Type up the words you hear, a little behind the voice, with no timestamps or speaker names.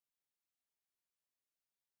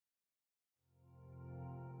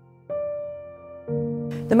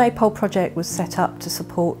The Maypole Project was set up to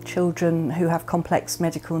support children who have complex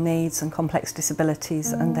medical needs and complex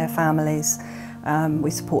disabilities and their families. We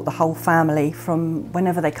support the whole family from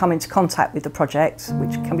whenever they come into contact with the project,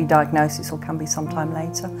 which can be diagnosis or can be sometime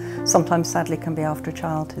later. Sometimes sadly can be after a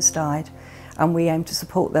child has died. And we aim to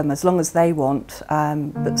support them as long as they want,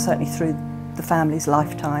 but certainly through the family's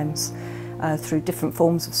lifetimes, through different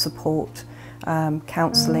forms of support,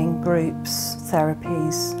 counselling, groups,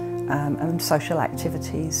 therapies, and social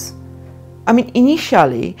activities. I mean,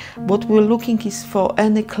 initially, what we're looking is for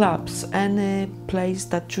any clubs, any place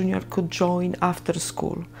that junior could join after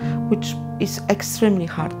school, which is extremely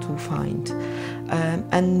hard to find.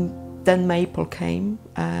 And then Maypole came,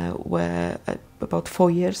 where about 4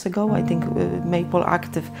 years ago, I think Maypole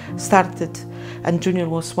Active started, and junior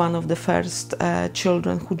was one of the first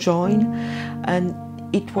children who joined, and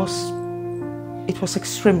it was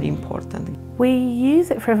extremely important. We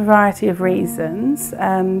use it for a variety of reasons.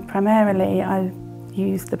 Primarily, I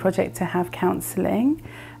use the project to have counselling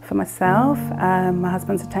for myself. My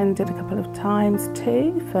husband's attended a couple of times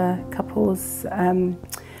too for couples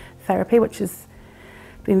therapy, which has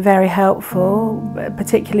been very helpful,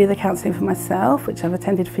 particularly the counselling for myself, which I've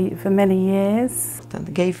attended for many years.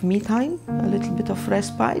 It gave me time, a little bit of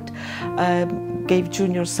respite, gave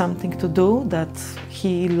Junior something to do that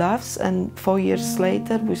he loves, and 4 years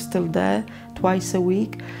later we're still there twice a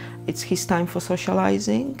week. It's his time for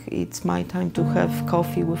socializing, it's my time to have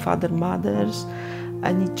coffee with other mothers,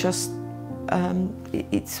 and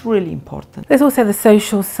it's really important. There's also the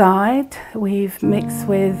social side. We've mixed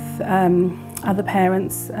with other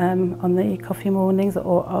parents on the coffee mornings,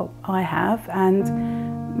 or I have,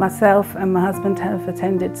 and myself and my husband have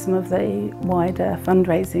attended some of the wider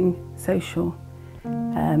fundraising social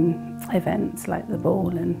events like the ball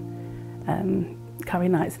and curry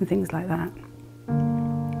nights and things like that.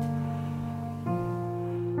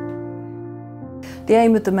 The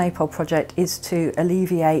aim of the Maypole Project is to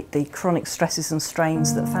alleviate the chronic stresses and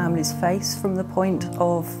strains that families face from the point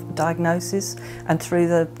of diagnosis and through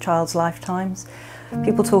the child's lifetimes.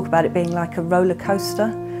 People talk about it being like a roller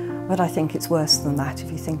coaster, but I think it's worse than that.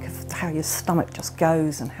 If you think of how your stomach just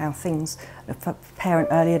goes and how things, a parent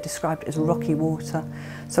earlier described it as rocky water.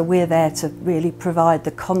 So we're there to really provide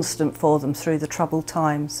the constant for them through the troubled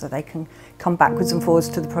times, so they can come backwards and forwards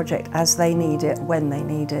to the project as they need it, when they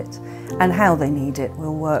need it, and how they need it.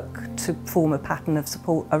 We'll work to form a pattern of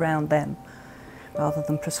support around them rather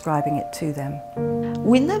than prescribing it to them.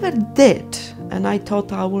 We never did, and I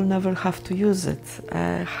thought I will never have to use it.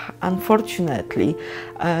 Unfortunately,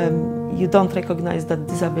 you don't recognize that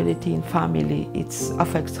disability in family, it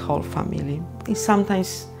affects the whole family.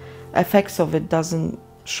 Sometimes effects of it doesn't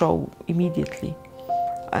show immediately.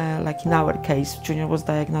 Like in our case, Junior was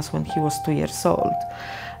diagnosed when he was 2 years old.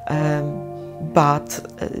 But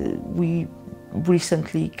we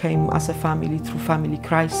recently came as a family through family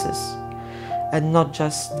crisis, and not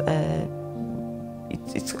just,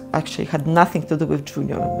 it actually had nothing to do with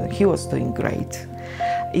Junior. He was doing great.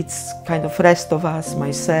 It's kind of rest of us,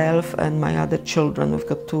 myself and my other children. We've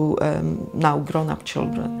got two now grown-up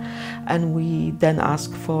children. And we then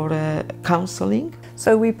ask for counselling.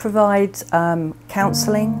 So we provide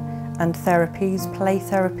counselling and therapies, play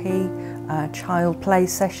therapy, child play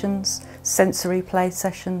sessions, sensory play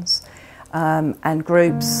sessions, and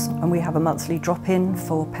groups. And we have a monthly drop-in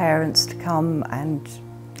for parents to come and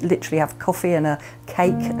literally have coffee and a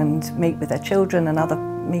cake and meet with their children and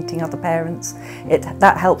meeting other parents.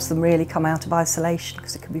 That helps them really come out of isolation,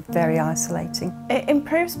 because it can be very isolating. It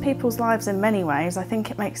improves people's lives in many ways. I think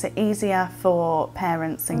it makes it easier for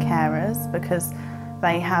parents and carers, because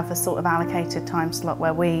they have a sort of allocated time slot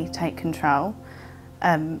where we take control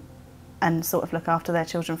and sort of look after their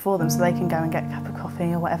children for them, so they can go and get a cup of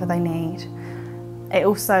coffee or whatever they need. It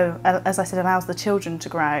also, as I said, allows the children to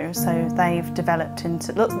grow, so they've developed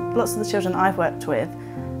into, lots of the children I've worked with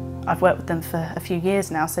them for a few years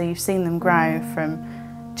now, so you've seen them grow from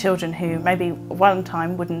children who maybe one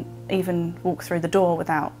time wouldn't even walk through the door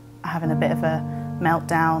without having a bit of a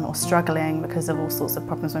meltdown or struggling because of all sorts of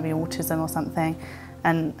problems, maybe autism or something.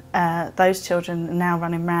 And those children are now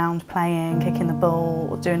running around, playing, kicking the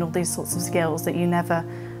ball, doing all these sorts of skills that you never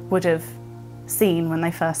would have seen when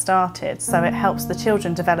they first started. So it helps the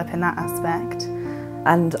children develop in that aspect.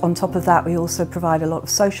 And on top of that, we also provide a lot of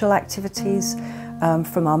social activities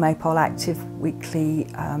from our Maypole Active weekly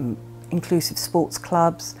inclusive sports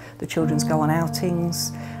clubs. The children's go on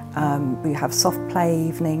outings. We have soft play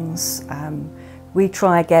evenings. We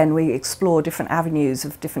explore different avenues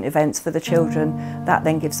of different events for the children. That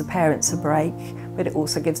then gives the parents a break, but it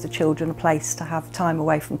also gives the children a place to have time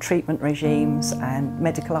away from treatment regimes and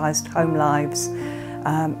medicalised home lives.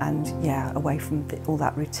 and yeah, away from all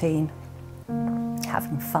that routine,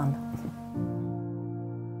 having fun.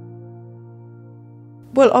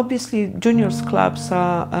 Well, obviously, juniors clubs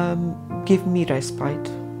give me respite,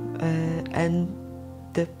 and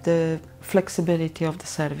the flexibility of the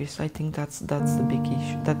service. I think that's the big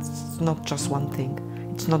issue. That's not just one thing.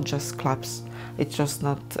 It's not just clubs. It's just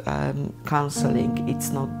not counselling. It's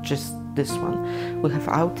not just this one. We have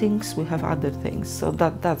outings. We have other things. So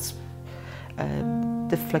that's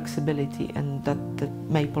the flexibility, and that the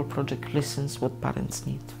Maypole Project listens what parents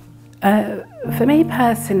need. For me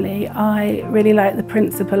personally, I really like the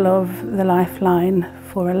principle of the lifeline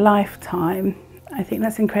for a lifetime. I think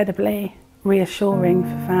that's incredibly reassuring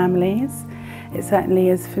for families. It certainly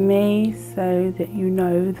is for me, so that you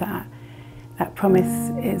know that that promise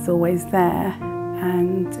is always there,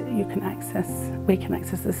 and we can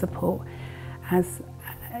access the support as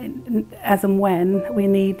and when we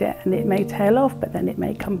need it, and it may tail off, but then it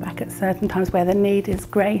may come back at certain times where the need is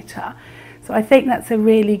greater. So I think that's a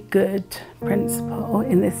really good principle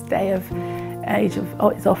in this day of age of,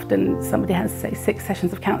 it's often somebody has, say, 6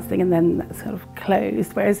 sessions of counselling and then that's sort of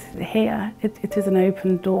closed, whereas here it is an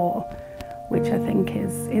open door, which I think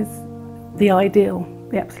is the ideal,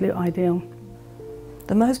 the absolute ideal.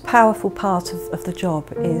 The most powerful part of the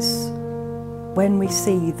job is when we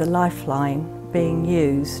see the lifeline being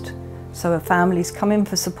used. So a family's come in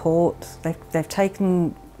for support, they've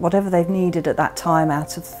taken whatever they've needed at that time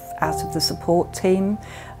out of the support team,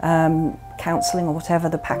 counselling or whatever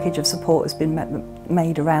the package of support has been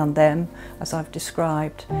made around them, as I've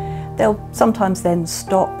described. They'll sometimes then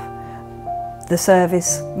stop the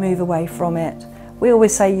service, move away from it. We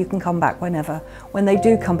always say you can come back whenever. When they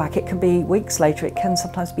do come back, it can be weeks later, it can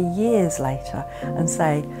sometimes be years later, and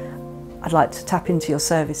say, I'd like to tap into your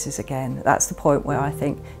services again. That's the point where I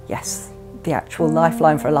think, yes, the actual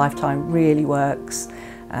lifeline for a lifetime really works.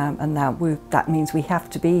 And now that means we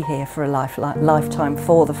have to be here for a lifetime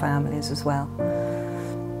for the families as well.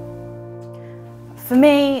 For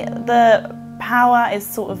me, the power is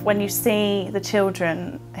sort of when you see the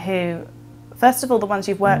children who, first of all, the ones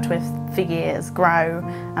you've worked with for years grow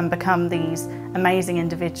and become these amazing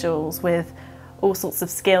individuals with all sorts of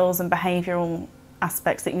skills and behavioural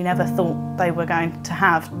aspects that you never thought they were going to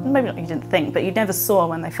have. Maybe not you didn't think, but you never saw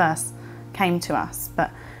when they first came to us.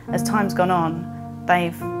 But as time's gone on,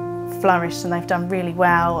 they've flourished and they've done really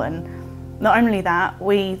well, and not only that,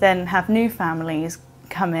 we then have new families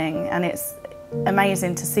coming, and it's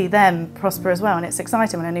amazing to see them prosper as well, and it's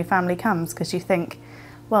exciting when a new family comes, because you think,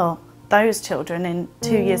 well, those children in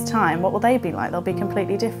 2 years' time, what will they be like? They'll be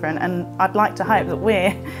completely different, and I'd like to hope that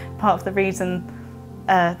we're part of the reason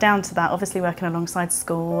down to that, obviously working alongside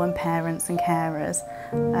school and parents and carers,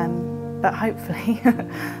 but hopefully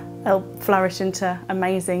they'll flourish into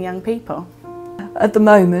amazing young people. At the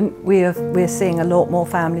moment, we're seeing a lot more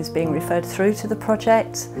families being referred through to the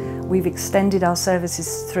project. We've extended our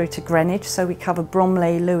services through to Greenwich, so we cover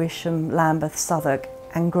Bromley, Lewisham, Lambeth, Southwark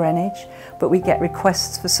and Greenwich, but we get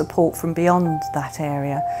requests for support from beyond that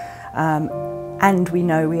area. And we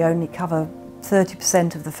know we only cover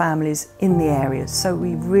 30% of the families in the areas, so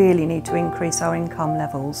we really need to increase our income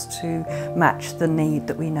levels to match the need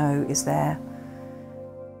that we know is there.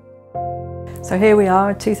 So here we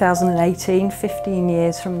are in 2018, 15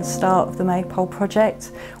 years from the start of the Maypole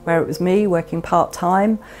Project, where it was me working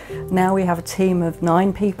part-time. Now we have a team of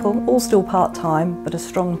 9 people, all still part-time, but a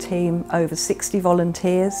strong team, over 60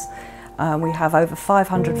 volunteers. We have over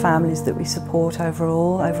 500 families that we support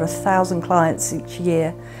overall, over 1,000 clients each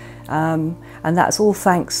year. And that's all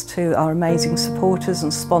thanks to our amazing supporters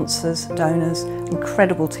and sponsors, donors,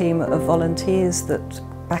 incredible team of volunteers that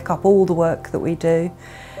back up all the work that we do.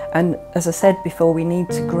 And as I said before, we need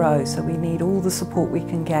to grow, so we need all the support we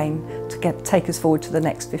can gain to take us forward to the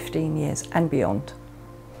next 15 years and beyond.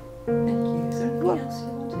 Thank you. Is there anything else you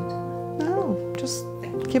wanted? No, just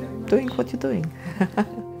keep doing what you're doing.